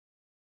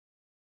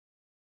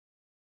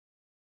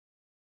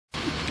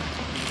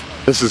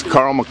This is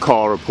Carl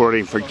McCall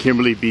reporting for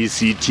Kimberley,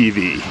 BC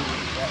TV.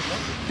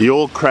 The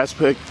old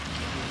Crestbrook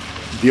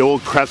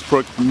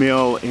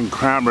mill in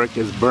Cranbrook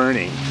is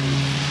burning.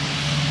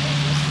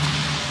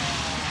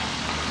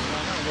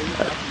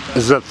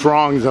 As the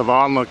throngs of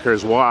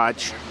onlookers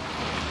watch,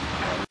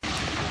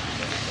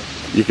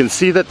 you can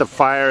see that the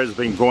fire has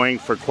been going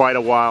for quite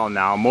a while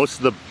now.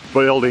 Most of the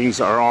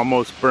buildings are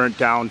almost burnt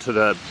down to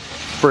the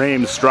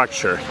frame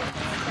structure.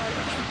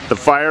 The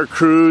fire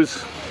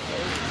crews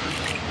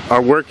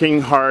are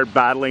working hard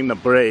battling the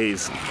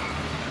blaze.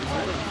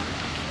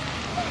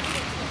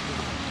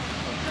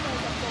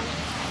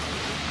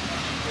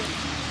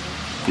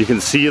 You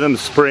can see them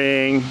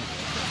spraying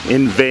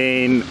in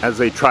vain as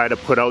they try to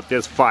put out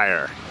this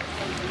fire.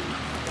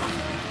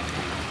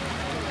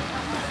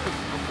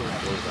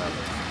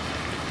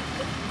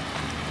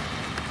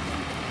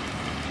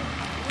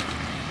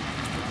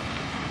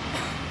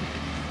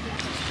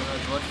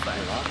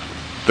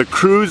 The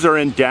crews are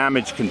in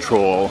damage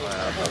control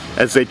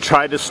as they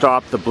try to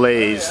stop the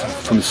blaze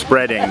from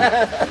spreading.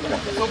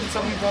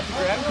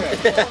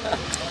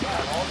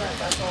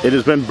 It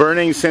has been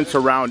burning since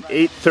around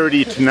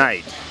 8:30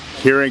 tonight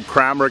here in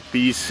Cranbrook,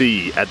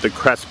 BC at the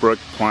Crestbrook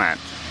plant.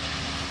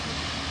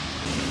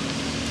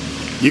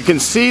 You can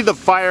see the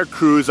fire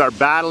crews are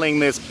battling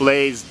this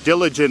blaze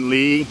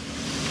diligently.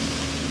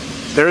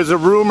 There is a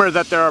rumor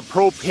that there are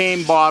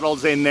propane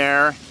bottles in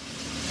there.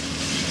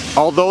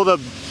 Although the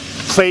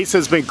place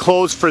has been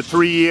closed for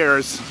 3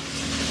 years,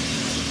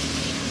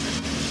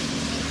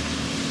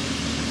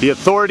 the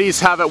authorities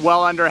have it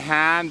well under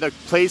hand. The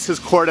place is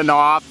cordoned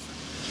off,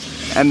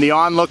 and the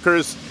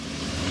onlookers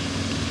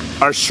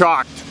are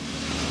shocked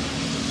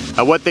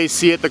at what they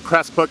see at the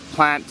Crestbrook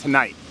plant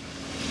tonight.